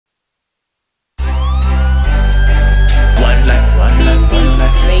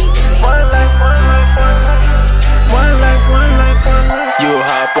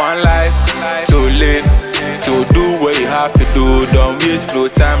have one life to live, so do what you have to do. Don't waste no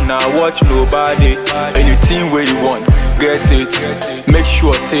time now, watch nobody. Anything where you want, get it. Make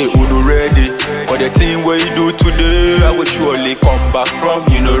sure say you ready. For the thing where you do today, I will surely come back from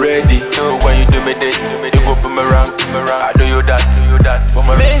you know ready. So when you do me this, you go for me around. I do you that for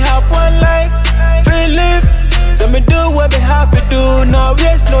me. They have one life to live, so me do what me have to do. Now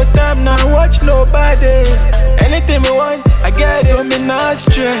waste no time, now watch nobody. Anything me want, I get it. So me not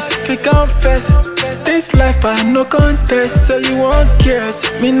stress, if you confess. This life I no contest, so you won't care.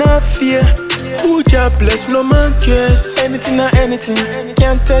 Me not fear. Who job bless, no man cares. Anything or anything,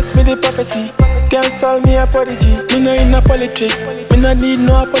 can't test me the prophecy. Can't solve me apology. Me no in a politics, me no need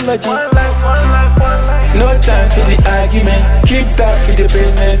no apology. No time for the argument, keep that for the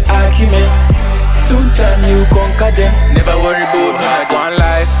business argument. Soon time you conquer them, never worry about hard. One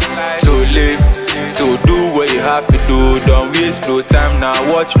life to live, so do what you have to do. Don't waste no time now,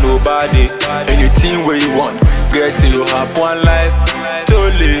 watch nobody. Anything where you want, get it. You have one life to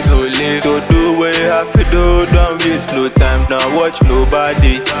live, so do what you have to do. Don't waste no time now, watch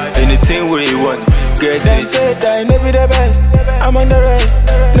nobody. Anything where you want, get Them it. say that I no be the best, I'm on the rest.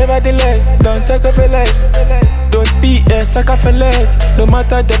 Nevertheless, don't sacrifice. Don't be a sacrifice. No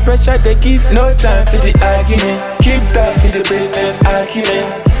matter the pressure they give, no time for the argument. Keep that for the business argument.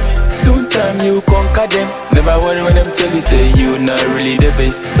 Soon time you conquer them. Never worry when them tell you say you not really the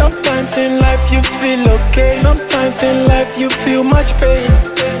best. Sometimes in life you feel okay, sometimes in life you feel much pain.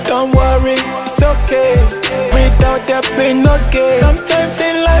 Don't worry, it's okay. Without that pain, no gain. Sometimes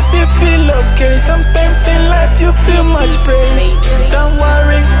in life you feel okay, sometimes in life you feel much pain. Don't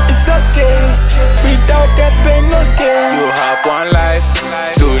worry, it's okay. Without that pain, no gain. You have one life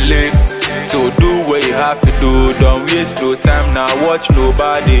to live, so do what you have to do. Don't waste no time now, watch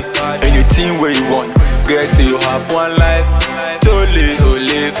nobody. Anything where you want, get it. You have one life to live,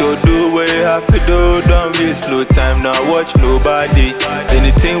 so do what you have to do. Don't waste no time now, watch nobody.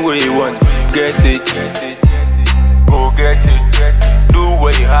 Anything where you want, get it. Go get it. Do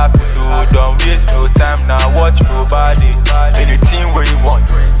what you have to do. Don't waste no time now, watch nobody. Anything where you want,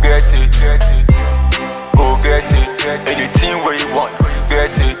 get it.